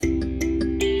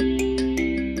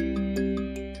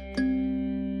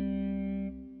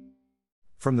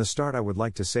From the start, I would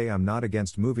like to say I'm not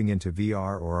against moving into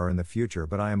VR or AR in the future,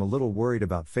 but I am a little worried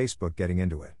about Facebook getting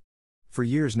into it. For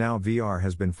years now, VR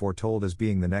has been foretold as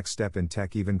being the next step in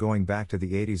tech, even going back to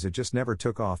the 80s. It just never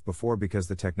took off before because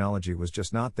the technology was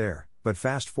just not there. But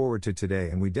fast forward to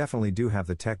today, and we definitely do have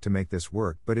the tech to make this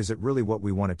work, but is it really what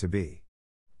we want it to be?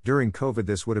 During COVID,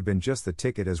 this would have been just the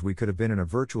ticket, as we could have been in a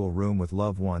virtual room with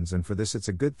loved ones, and for this it's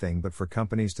a good thing, but for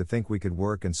companies to think we could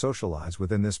work and socialize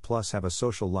within this plus have a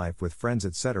social life with friends,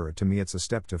 etc., to me it's a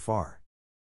step too far.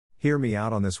 Hear me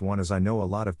out on this one, as I know a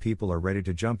lot of people are ready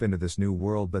to jump into this new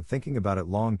world, but thinking about it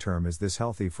long term, is this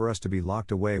healthy for us to be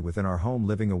locked away within our home,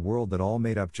 living a world that all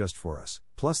made up just for us?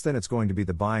 Plus then it's going to be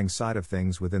the buying side of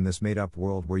things within this made up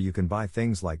world, where you can buy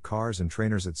things like cars and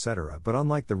trainers, etc., but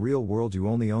unlike the real world, you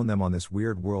only own them on this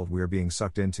weird world we are being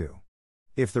sucked into.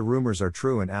 If the rumors are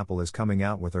true and Apple is coming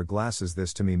out with their glasses,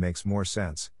 this to me makes more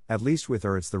sense. At least with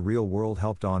her, it's the real world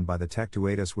helped on by the tech to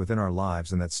aid us within our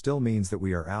lives, and that still means that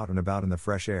we are out and about in the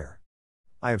fresh air.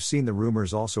 I have seen the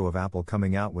rumors also of Apple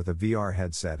coming out with a VR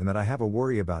headset, and that I have a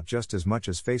worry about just as much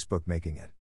as Facebook making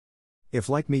it. If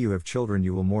like me you have children,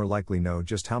 you will more likely know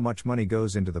just how much money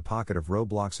goes into the pocket of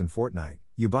Roblox and Fortnite.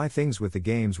 You buy things with the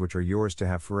games which are yours to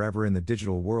have forever in the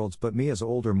digital worlds, but me as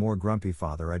older, more grumpy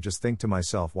father, I just think to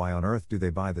myself, why on earth do they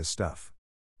buy this stuff?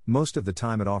 Most of the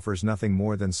time it offers nothing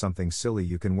more than something silly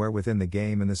you can wear within the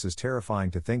game, and this is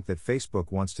terrifying to think that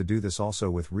Facebook wants to do this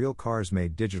also with real cars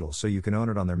made digital so you can own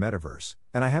it on their metaverse,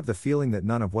 and I have the feeling that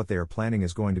none of what they are planning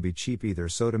is going to be cheap either,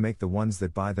 so to make the ones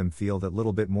that buy them feel that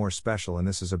little bit more special, and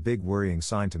this is a big worrying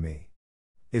sign to me.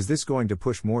 Is this going to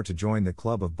push more to join the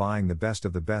club of buying the best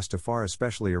of the best too far,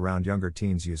 especially around younger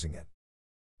teens using it?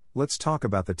 Let's talk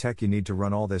about the tech you need to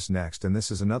run all this next, and this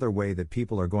is another way that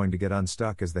people are going to get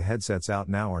unstuck, as the headsets out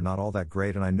now are not all that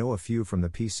great, and I know a few from the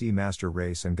PC master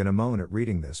race and gonna moan at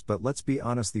reading this, but let's be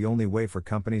honest, the only way for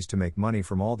companies to make money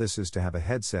from all this is to have a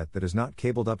headset that is not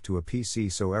cabled up to a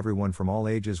PC, so everyone from all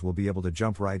ages will be able to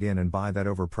jump right in and buy that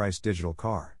overpriced digital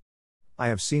car. I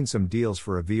have seen some deals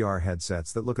for a VR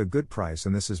headsets that look a good price,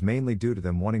 and this is mainly due to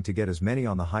them wanting to get as many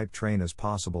on the hype train as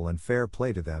possible, and fair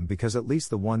play to them, because at least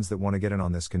the ones that want to get in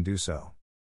on this can do so.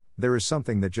 There is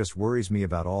something that just worries me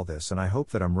about all this, and I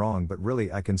hope that I'm wrong, but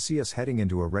really I can see us heading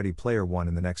into a Ready Player One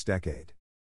in the next decade.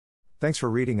 Thanks for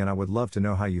reading, and I would love to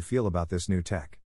know how you feel about this new tech.